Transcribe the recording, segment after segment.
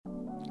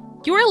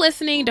You are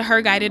listening to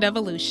Her Guided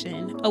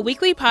Evolution, a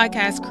weekly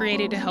podcast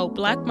created to help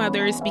Black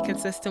mothers be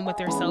consistent with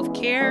their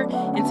self-care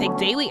and take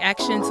daily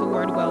action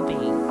toward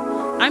well-being.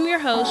 I'm your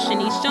host,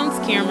 Shanice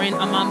Jones-Cameron,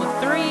 a mom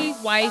of 3,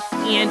 wife,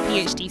 and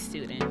PhD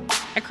student.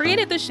 I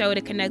created the show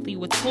to connect you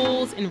with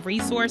tools and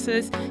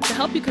resources to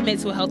help you commit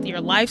to a healthier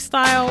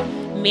lifestyle,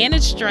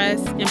 manage stress,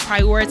 and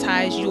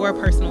prioritize your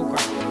personal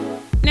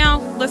growth.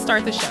 Now, let's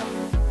start the show.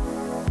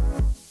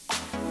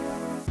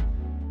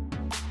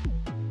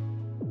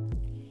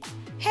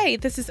 Hey,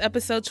 this is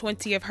episode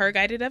 20 of Her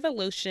Guided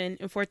Evolution,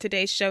 and for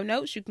today's show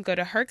notes, you can go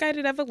to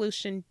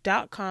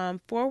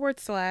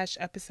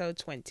herguidedevolution.com/episode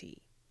 20.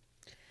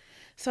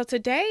 So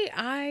today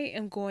I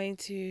am going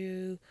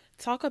to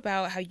talk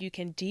about how you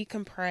can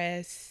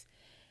decompress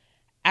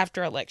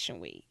after election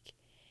week.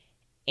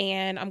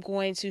 And I'm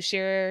going to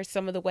share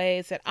some of the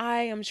ways that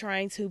I am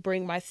trying to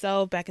bring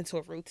myself back into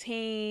a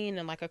routine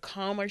and like a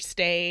calmer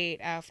state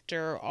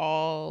after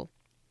all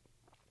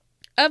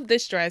of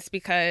this stress,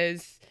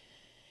 because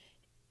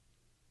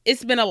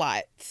it's been a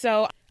lot.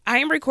 So I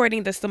am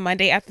recording this the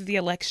Monday after the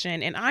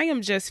election, and I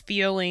am just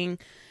feeling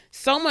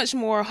so much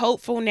more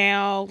hopeful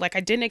now. Like, I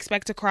didn't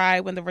expect to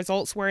cry when the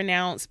results were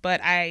announced, but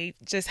I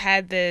just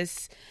had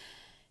this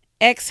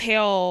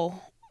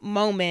exhale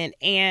moment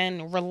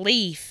and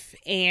relief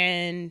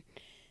and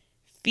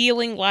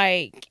feeling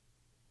like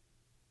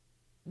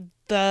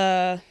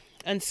the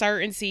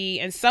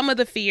uncertainty and some of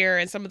the fear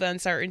and some of the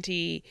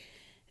uncertainty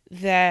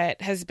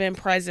that has been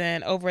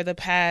present over the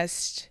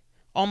past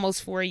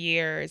almost 4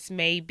 years,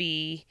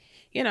 maybe,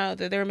 that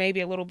there may be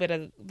a little bit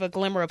of a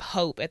glimmer of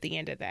hope at the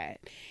end of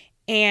that.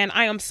 And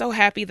I am so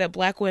happy that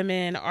Black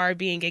women are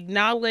being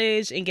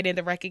acknowledged and getting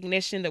the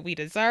recognition that we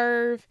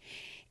deserve.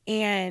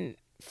 And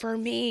for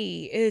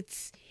me,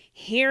 it's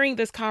hearing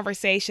this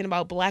conversation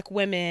about Black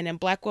women and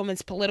Black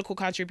women's political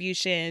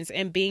contributions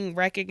and being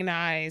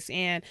recognized,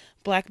 and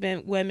Black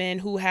women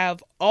who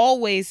have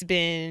always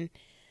been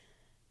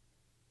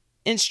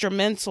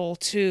instrumental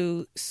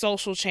to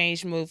social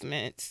change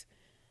movements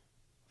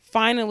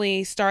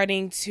finally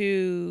starting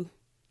to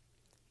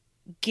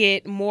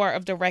get more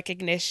of the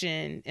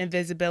recognition and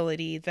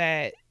visibility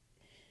that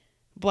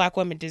Black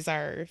women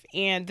deserve.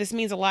 And this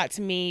means a lot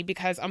to me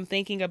because I'm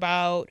thinking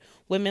about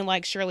women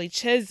like Shirley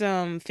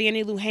Chisholm,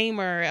 Fannie Lou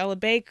Hamer, Ella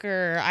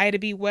Baker, Ida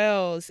B.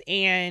 Wells,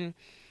 and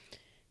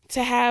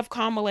to have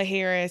Kamala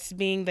Harris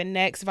being the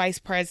next vice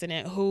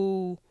president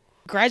who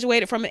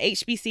graduated from an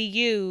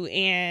HBCU,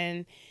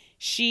 and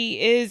she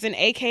is an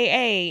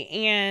AKA,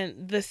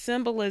 and the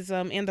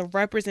symbolism and the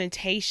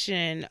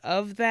representation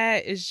of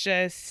that is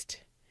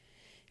just,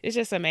 it's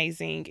just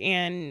amazing.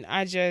 And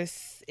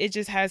it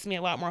just has me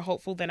a lot more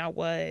hopeful than I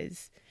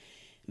was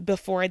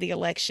before the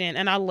election.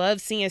 And I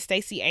love seeing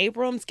Stacey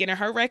Abrams getting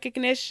her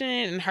recognition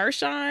and her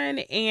shine,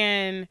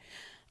 and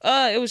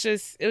it was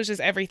just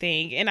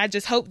everything. And I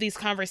just hope these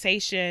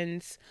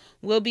conversations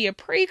will be a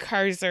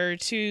precursor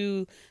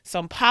to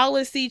some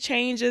policy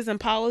changes and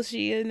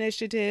policy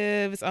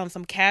initiatives,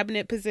 some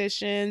cabinet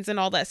positions and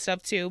all that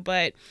stuff too.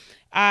 But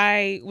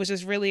I was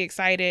just really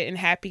excited and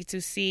happy to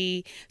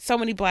see so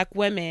many Black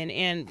women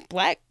and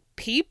Black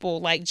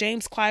people like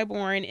James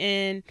Clyburn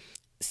in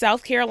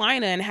South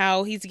Carolina, and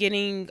how he's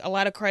getting a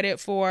lot of credit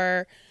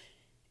for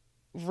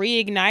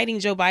reigniting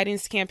Joe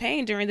Biden's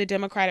campaign during the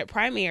Democratic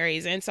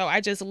primaries. And so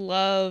I just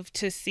love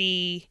to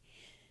see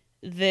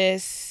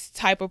this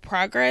type of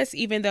progress,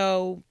 even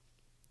though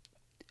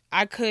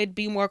I could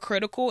be more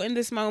critical in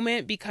this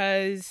moment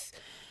because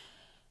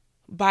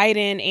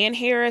Biden and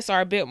Harris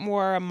are a bit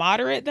more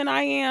moderate than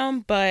I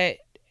am. But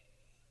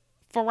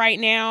for right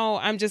now,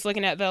 I'm just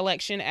looking at the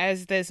election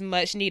as this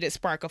much needed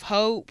spark of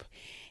hope.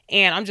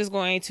 And I'm just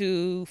going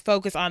to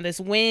focus on this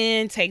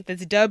win, take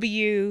this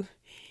W,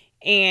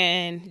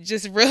 and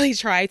just really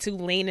try to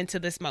lean into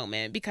this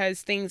moment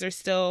because things are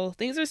still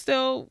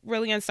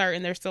really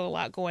uncertain. There's still a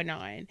lot going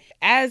on.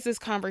 As this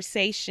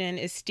conversation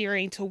is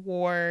steering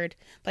toward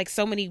like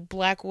so many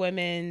Black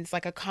women's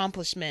like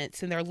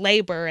accomplishments and their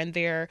labor and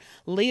their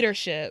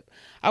leadership,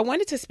 I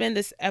wanted to spend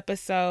this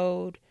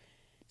episode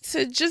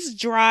to just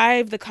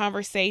drive the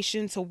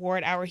conversation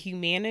toward our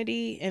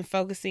humanity and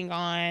focusing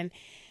on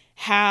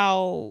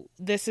how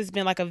this has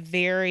been like a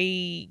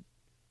very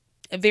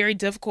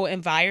difficult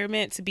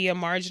environment to be a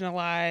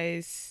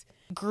marginalized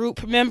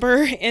group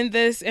member in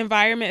this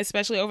environment,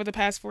 especially over the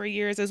past 4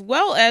 years, as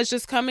well as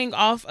just coming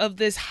off of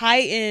this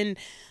heightened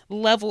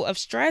level of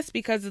stress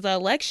because of the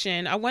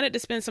election. I wanted to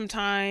spend some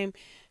time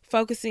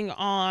focusing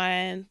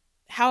on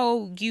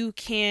how you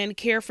can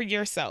care for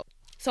yourself.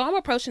 So I'm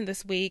approaching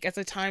this week as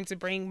a time to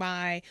bring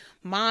my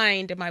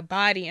mind and my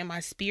body and my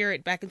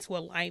spirit back into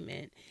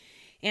alignment.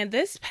 And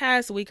this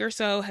past week or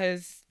so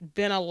has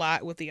been a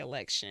lot with the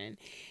election.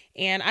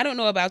 And I don't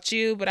know about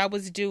you, but I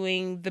was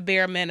doing the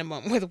bare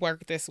minimum with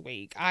work this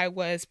week. I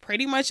was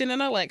pretty much in an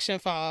election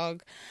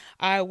fog.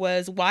 I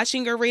was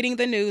watching or reading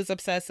the news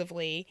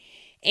obsessively.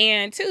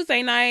 And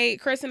Tuesday night,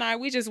 Chris and I,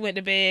 we just went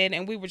to bed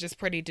and we were just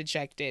pretty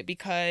dejected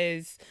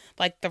because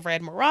like the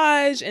Red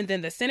Mirage and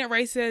then the Senate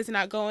races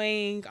not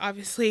going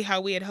obviously how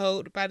we had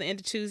hoped by the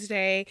end of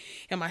Tuesday.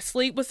 And my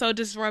sleep was so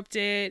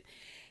disrupted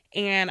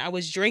and I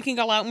was drinking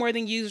a lot more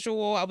than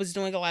usual. I was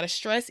doing a lot of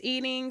stress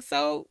eating.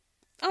 So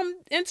I'm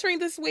entering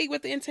this week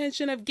with the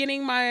intention of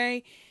getting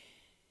my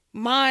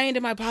mind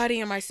and my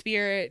body and my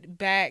spirit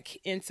back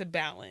into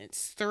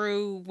balance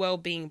through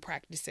well-being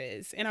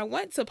practices. And I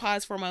want to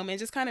pause for a moment and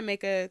just kind of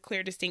make a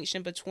clear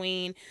distinction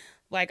between,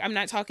 like, I'm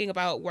not talking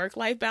about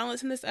work-life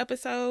balance in this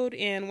episode.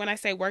 And when I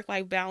say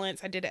work-life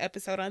balance, I did an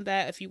episode on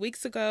that a few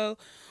weeks ago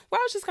where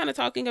I was just kind of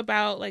talking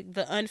about like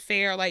the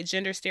unfair like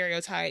gender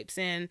stereotypes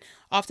and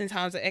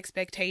oftentimes the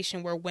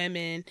expectation where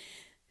women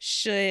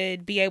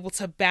should be able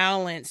to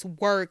balance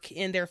work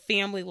in their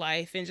family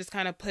life, and just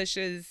kind of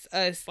pushes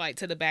us like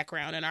to the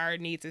background and our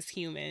needs as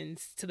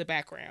humans to the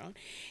background.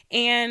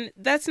 And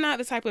that's not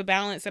the type of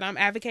balance that I'm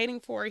advocating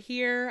for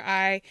here.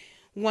 I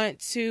want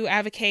to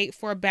advocate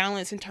for a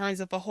balance in terms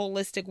of a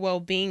holistic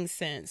well-being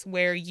sense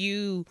where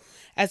you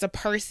as a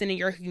person and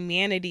your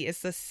humanity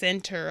is the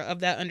center of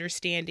that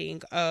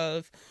understanding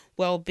of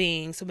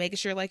well-being. So making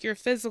sure like your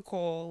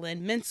physical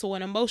and mental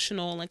and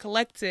emotional and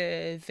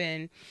collective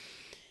and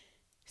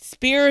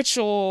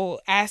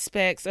spiritual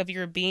aspects of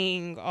your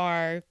being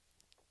are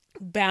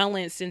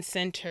balanced and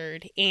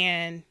centered,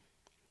 and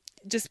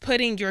just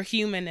putting your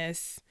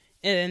humanness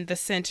in the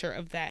center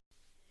of that.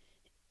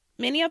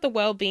 Many of the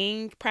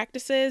well-being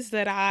practices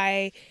that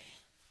I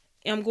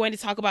am going to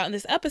talk about in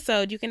this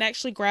episode, you can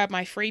actually grab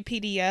my free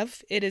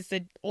PDF. It is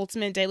the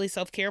Ultimate Daily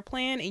Self-Care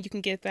Plan, and you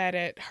can get that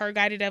at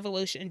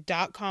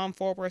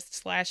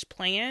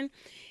herguidedevolution.com/plan.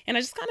 And I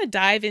just kind of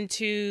dive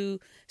into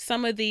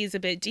some of these a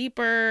bit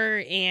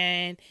deeper,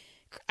 and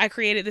I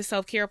created the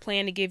self-care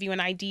plan to give you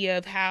an idea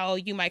of how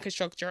you might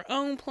construct your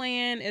own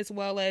plan, as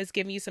well as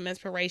giving you some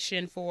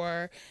inspiration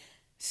for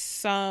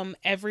some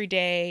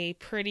everyday,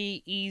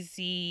 pretty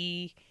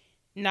easy,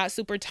 not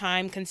super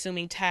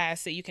time-consuming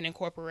tasks that you can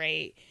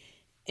incorporate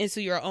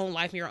into your own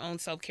life and your own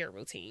self-care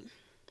routine.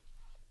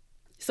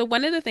 So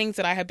one of the things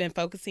that I have been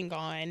focusing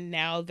on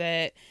now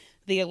that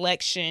the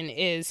election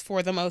is,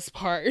 for the most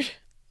part,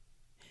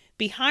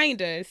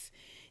 behind us,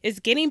 is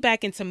getting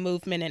back into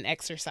movement and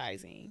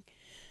exercising.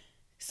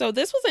 So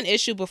this was an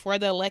issue before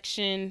the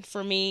election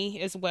for me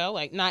as well,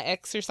 like not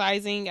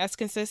exercising as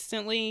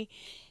consistently.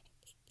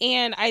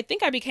 And I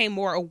think I became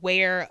more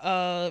aware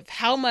of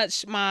how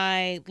much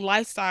my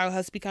lifestyle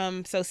has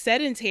become so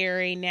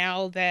sedentary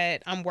now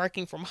that I'm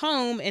working from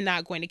home and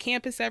not going to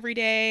campus every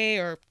day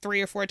or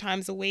 3 or 4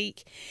 times a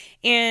week.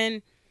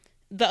 And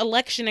the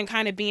election and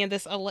kind of being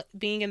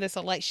in this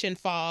election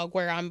fog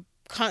where I'm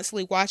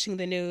constantly watching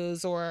the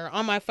news or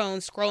on my phone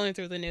scrolling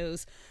through the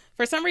news,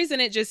 for some reason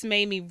it just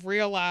made me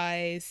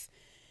realize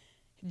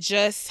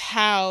just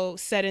how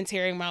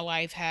sedentary my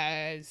life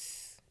has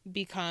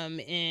become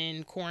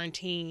in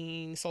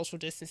quarantine, social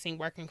distancing,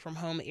 working from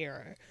home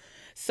era.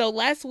 So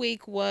last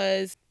week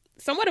was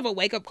somewhat of a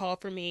wake-up call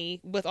for me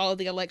with all of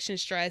the election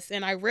stress,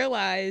 and I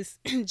realized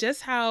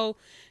just how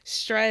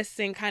stressed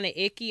and kind of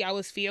icky I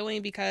was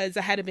feeling because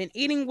I hadn't been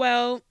eating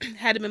well,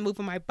 hadn't been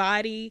moving my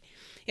body.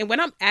 And when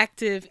I'm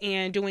active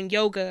and doing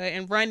yoga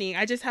and running,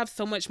 I just have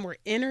so much more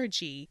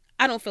energy.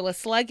 I don't feel as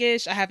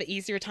sluggish. I have an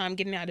easier time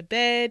getting out of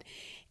bed.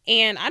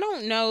 And I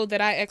don't know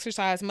that I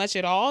exercise much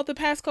at all the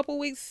past couple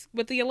weeks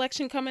with the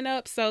election coming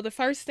up. So the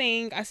first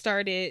thing I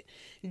started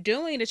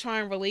doing to try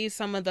and relieve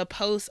some of the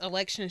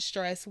post-election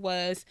stress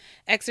was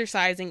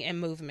exercising and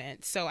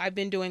movement. So I've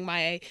been doing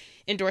my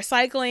indoor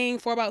cycling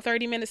for about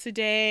 30 minutes a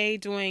day,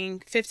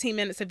 doing 15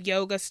 minutes of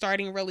yoga,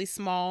 starting really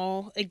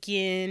small,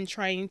 again,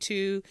 trying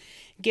to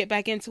get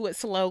back into it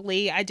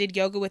slowly. I did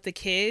yoga with the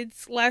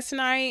kids last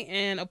night,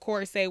 and of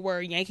course they were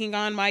yanking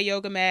on my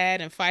yoga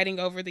mat and fighting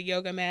over the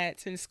yoga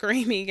mats and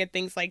screaming and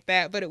things like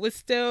that, but it was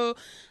still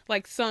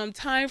like some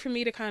time for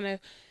me to kind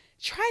of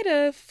try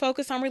to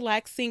focus on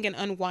relaxing and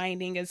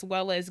unwinding, as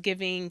well as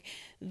giving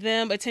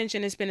them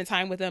attention and spending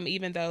time with them,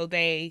 even though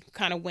they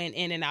kind of went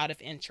in and out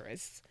of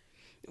interest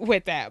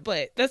with that.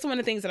 But that's one of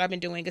the things that I've been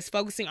doing, is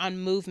focusing on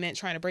movement,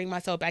 trying to bring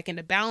myself back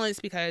into balance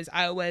because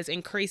I was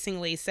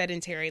increasingly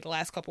sedentary the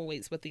last couple of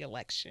weeks with the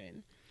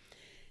election.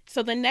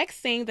 So the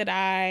next thing that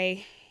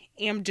I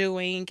am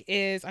doing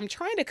is I'm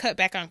trying to cut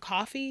back on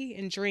coffee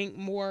and drink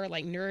more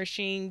like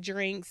nourishing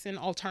drinks and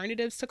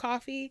alternatives to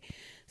coffee.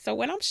 So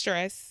when I'm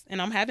stressed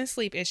and I'm having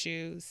sleep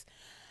issues,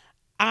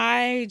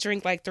 I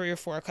drink like 3 or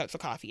 4 cups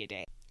of coffee a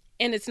day.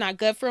 And it's not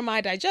good for my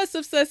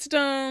digestive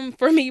system.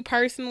 For me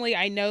personally,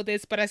 I know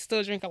this, but I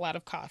still drink a lot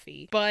of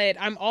coffee. But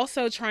I'm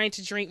also trying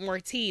to drink more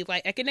tea,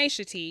 like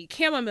echinacea tea,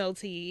 chamomile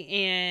tea,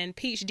 and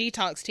peach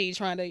detox tea,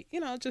 trying to,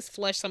 just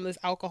flush some of this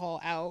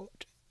alcohol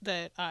out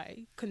that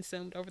I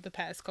consumed over the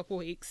past couple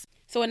weeks.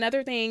 So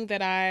another thing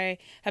that I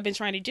have been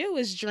trying to do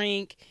is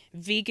drink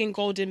vegan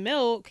golden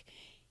milk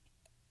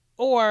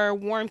or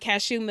warm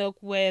cashew milk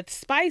with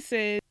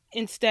spices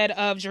instead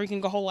of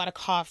drinking a whole lot of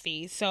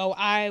coffee. So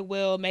I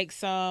will make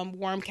some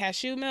warm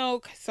cashew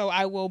milk. So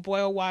I will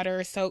boil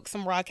water, soak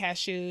some raw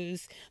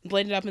cashews,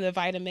 blend it up in the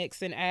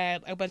Vitamix, and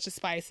add a bunch of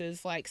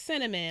spices like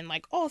cinnamon,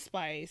 like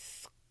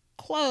allspice,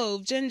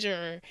 clove,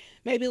 ginger,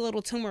 maybe a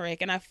little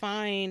turmeric. And I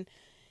find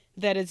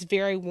that it's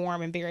very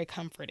warm and very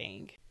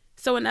comforting.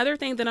 So another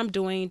thing that I'm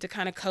doing to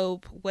kind of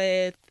cope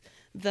with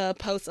the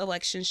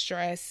post-election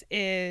stress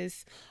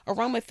is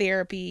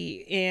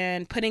aromatherapy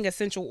and putting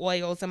essential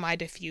oils in my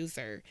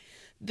diffuser.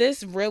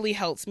 This really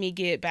helps me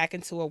get back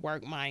into a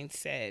work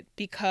mindset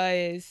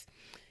because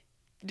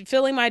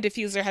filling my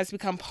diffuser has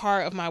become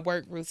part of my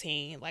work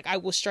routine. Like I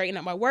will straighten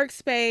up my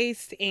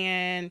workspace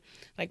and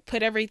like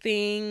put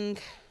everything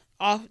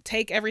off,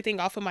 take everything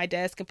off of my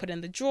desk and put it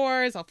in the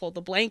drawers. I'll fold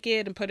the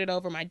blanket and put it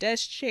over my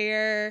desk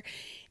chair.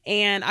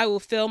 And I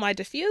will fill my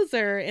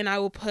diffuser and I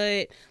will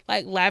put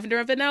like lavender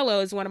and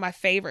vanilla is one of my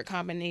favorite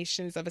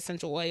combinations of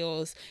essential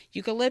oils.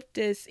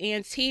 Eucalyptus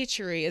and tea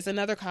tree is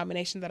another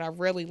combination that I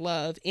really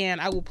love.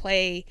 And I will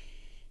play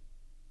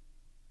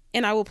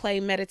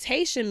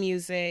meditation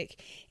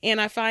music, and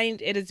I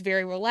find it is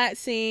very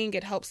relaxing.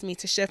 It helps me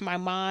to shift my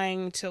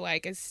mind to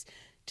like it's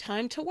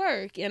time to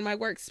work and my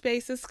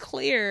workspace is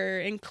clear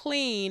and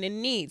clean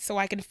and neat so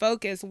I can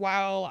focus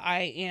while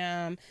I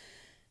am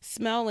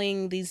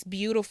smelling these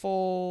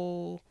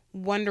beautiful,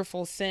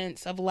 wonderful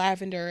scents of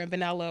lavender and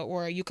vanilla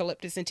or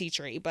eucalyptus and tea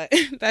tree. But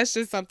that's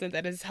just something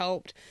that has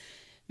helped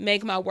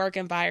make my work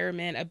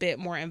environment a bit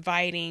more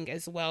inviting,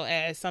 as well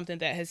as something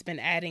that has been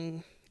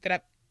adding, that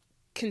I've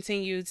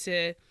continued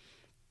to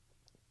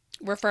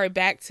refer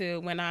back to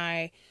when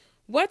I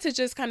want to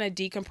just kind of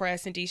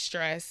decompress and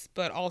de-stress,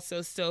 but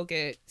also still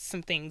get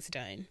some things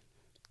done.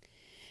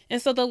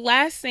 And so the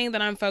last thing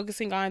that I'm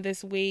focusing on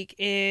this week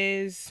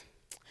is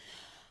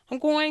I'm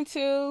going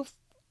to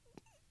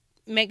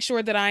make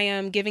sure that I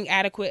am giving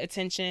adequate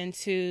attention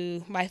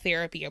to my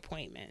therapy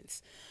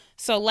appointments.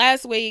 So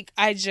last week,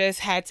 I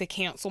just had to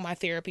cancel my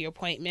therapy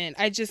appointment.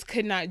 I just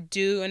could not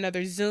do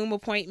another Zoom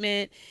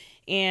appointment.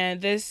 And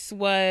this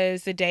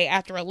was the day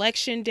after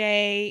election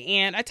day.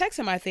 And I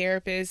texted my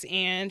therapist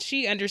and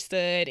she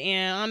understood.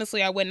 And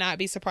honestly, I would not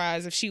be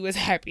surprised if she was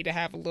happy to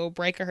have a little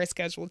break in her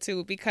schedule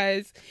too,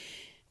 because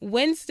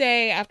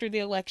Wednesday after the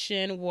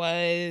election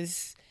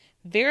was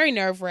very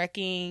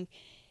nerve-wracking.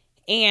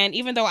 And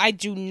even though I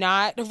do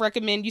not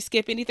recommend you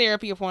skip any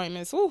therapy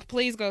appointments,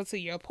 please go to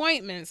your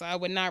appointments. I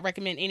would not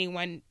recommend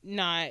anyone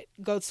not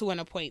go to an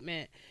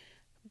appointment.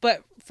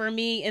 But for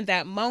me in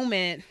that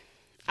moment,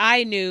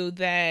 I knew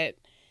that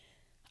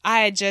I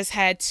had just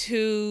had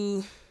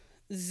 2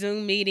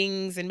 Zoom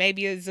meetings and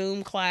maybe a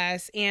Zoom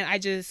class, and I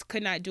just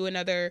could not do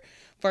another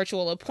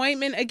virtual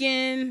appointment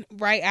again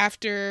right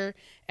after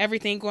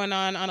everything going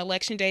on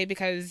election day,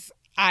 because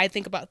I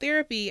think about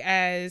therapy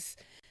as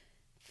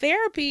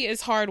therapy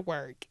is hard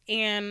work,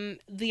 and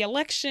the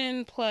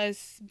election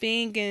plus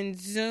being in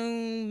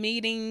Zoom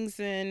meetings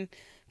and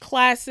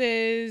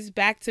classes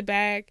back to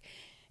back,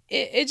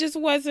 it just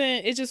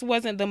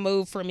wasn't the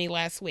move for me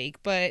last week.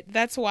 But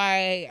that's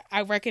why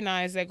I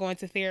recognize that going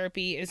to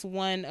therapy is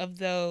one of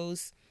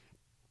those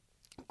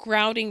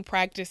grounding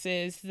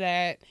practices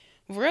that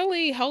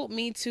really help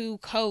me to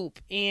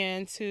cope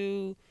and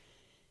to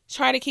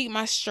try to keep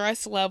my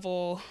stress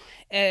level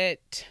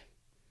at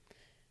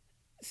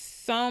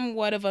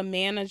somewhat of a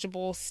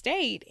manageable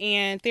state,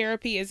 and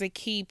therapy is a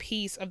key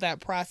piece of that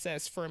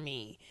process for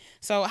me.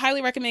 So I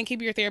highly recommend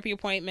keeping your therapy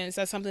appointments.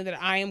 That's something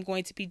that I am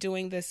going to be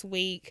doing this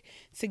week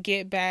to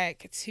get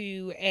back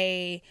to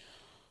a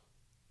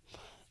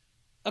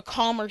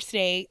calmer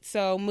state.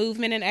 So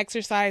movement and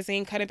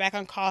exercising, cutting back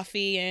on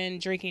coffee and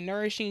drinking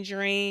nourishing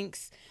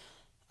drinks,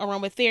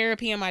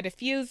 aromatherapy in my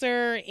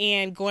diffuser,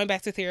 and going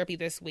back to therapy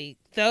this week.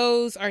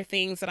 Those are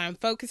things that I'm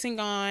focusing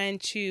on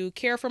to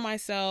care for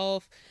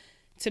myself,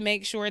 to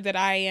make sure that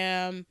I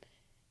am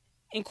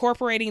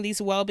incorporating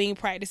these well-being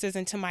practices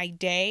into my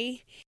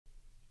day.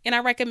 And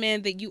I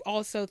recommend that you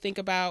also think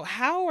about,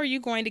 how are you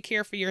going to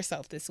care for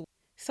yourself this week?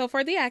 So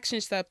for the action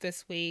step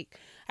this week,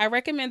 I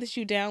recommend that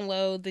you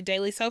download the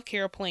Daily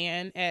Self-Care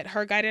Plan at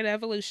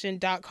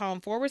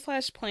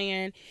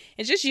herguidedevolution.com/plan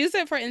and just use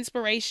it for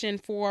inspiration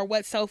for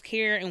what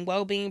self-care and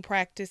well-being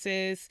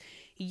practices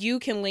you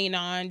can lean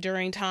on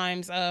during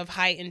times of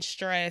heightened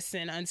stress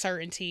and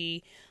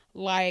uncertainty,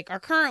 like our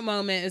current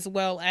moment, as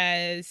well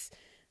as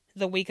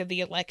the week of the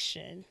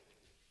election.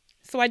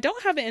 So I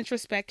don't have an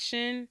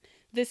introspection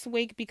this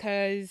week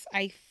because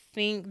I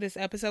think this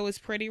episode was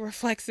pretty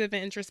reflexive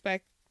and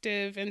introspective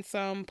in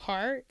some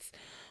parts,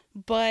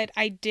 but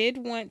I did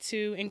want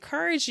to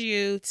encourage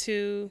you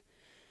to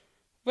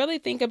really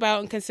think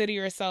about and consider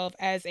yourself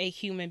as a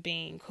human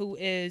being who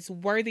is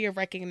worthy of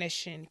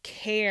recognition,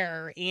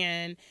 care,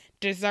 and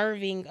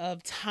deserving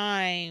of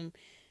time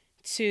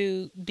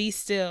to be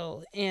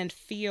still and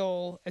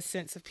feel a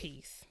sense of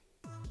peace.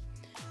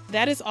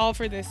 That is all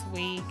for this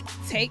week.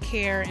 Take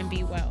care and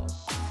be well.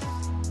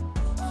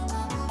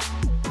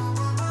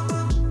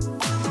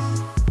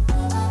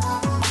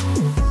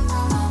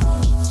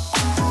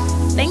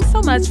 Thanks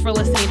so much for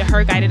listening to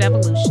Her Guided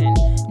Evolution.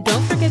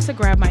 Don't forget sure to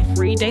grab my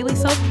free daily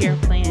self-care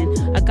plan,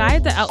 a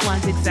guide that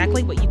outlines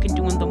exactly what you can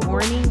do in the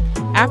morning,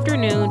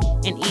 afternoon,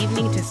 and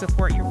evening to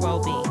support your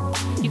well-being.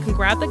 You can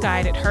grab the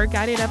guide at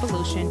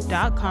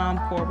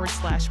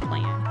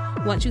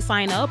herguidedevolution.com/plan. Once you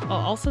sign up, I'll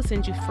also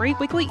send you free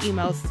weekly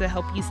emails to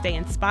help you stay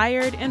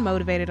inspired and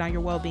motivated on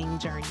your well-being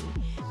journey.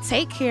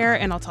 Take care,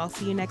 and I'll talk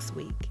to you next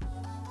week.